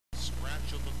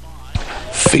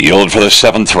Field for the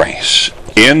 7th race.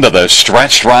 Into the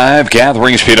stretch drive,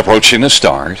 gathering speed approaching the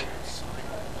start.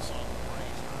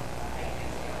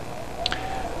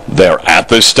 They're at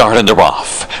the start and they're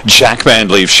off. Jackman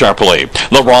leaves sharply.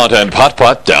 Laurent and Putt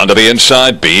Putt down to the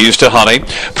inside. Bees to Honey.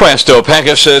 Presto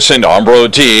Pegasus and Armbro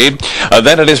D.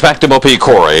 Then it is back to Mopi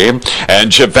Corey.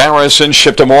 And Javaris and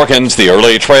Ship to Morgan's the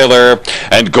early trailer.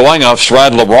 And going off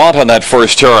stride Laurent on that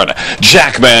first turn.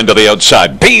 Jackman to the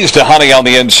outside. Bees to Honey on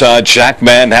the inside.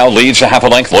 Jackman now leads a half a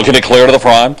length. Looking to clear to the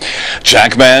front.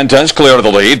 Jackman does clear to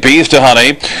the lead. Bees to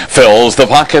Honey fills the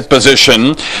pocket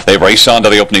position. They race on to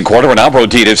the opening quarter. And Armbro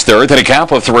D is third, then a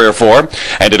gap of 3 or 4,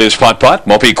 and it is Putt Putt.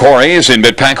 Mopi Corey is in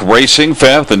mid-pack racing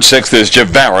 5th, and 6th is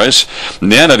Javaris.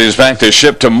 Then it is back to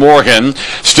Ship to Morgan.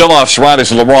 Still off stride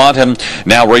is Laurent, and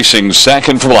now racing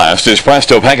 2nd from last is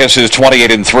Presto Pegasus 28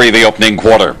 and 3 the opening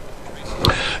quarter.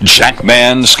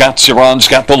 Jackman, Scott Ciron's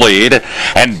got the lead,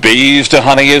 and Bees to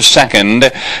Honey is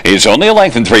 2nd. He's only a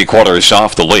length and 3/4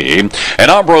 off the lead. And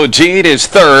Armbro Deed is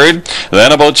 3rd.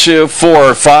 Then about 4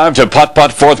 or 5 to Putt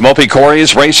Putt 4th. Mopi Corey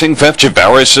is racing 5th.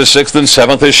 Javaris is 6th, and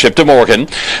 7th is Ship to Morgan.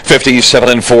 57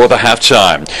 and 4 the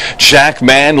halftime.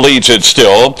 Jackman leads it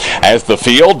still as the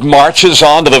field marches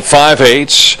on to the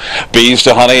 5/8. Bees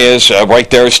to Honey is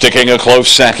right there sticking a close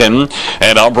 2nd.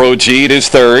 And Armbro Deed is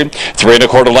 3rd. 3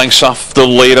 1/4 lengths off the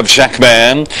lead of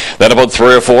Jackman. Then about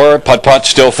 3 or 4. Putt Putt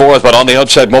still 4th, but on the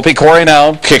outside, Mopi Corey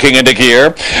now kicking into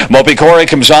gear. Mopi Corey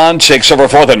comes on, takes over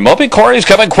 4th, and Mopi Corey's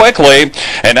coming quickly.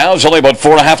 And now is only about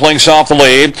 4 1/2 lengths off the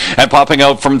lead. And popping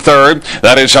out from 3rd,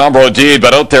 that is Armbro Deed,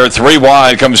 but out there 3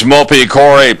 wide comes Mopi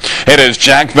Corey. It is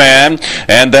Jackman,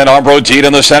 and then Armbro Deed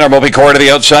in the center. Mopi Corey to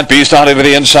the outside, Beast on to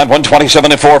the inside,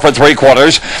 127 and 4 for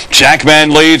 3/4.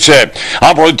 Jackman leads it.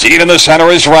 Armbro Deed in the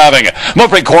center is driving.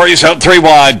 Mopi Corey's out 3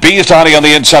 wide. Beast on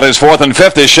the inside is 4th, and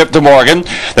 5th is Ship to Morgan.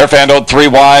 They're fanned out 3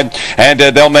 wide, and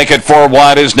they'll make it 4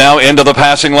 wide is now into the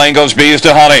passing lane goes Bees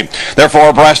to Honey. They're 4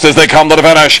 abreast as they come to the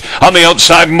finish. On the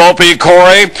outside, Mopi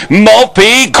Corey.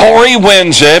 Mopi Corey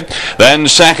wins it. Then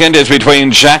 2nd is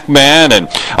between Jackman and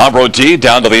Armbro D.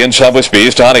 Down to the inside with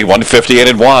Bees to Honey. 158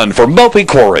 and 1 for Mopi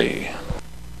Corey.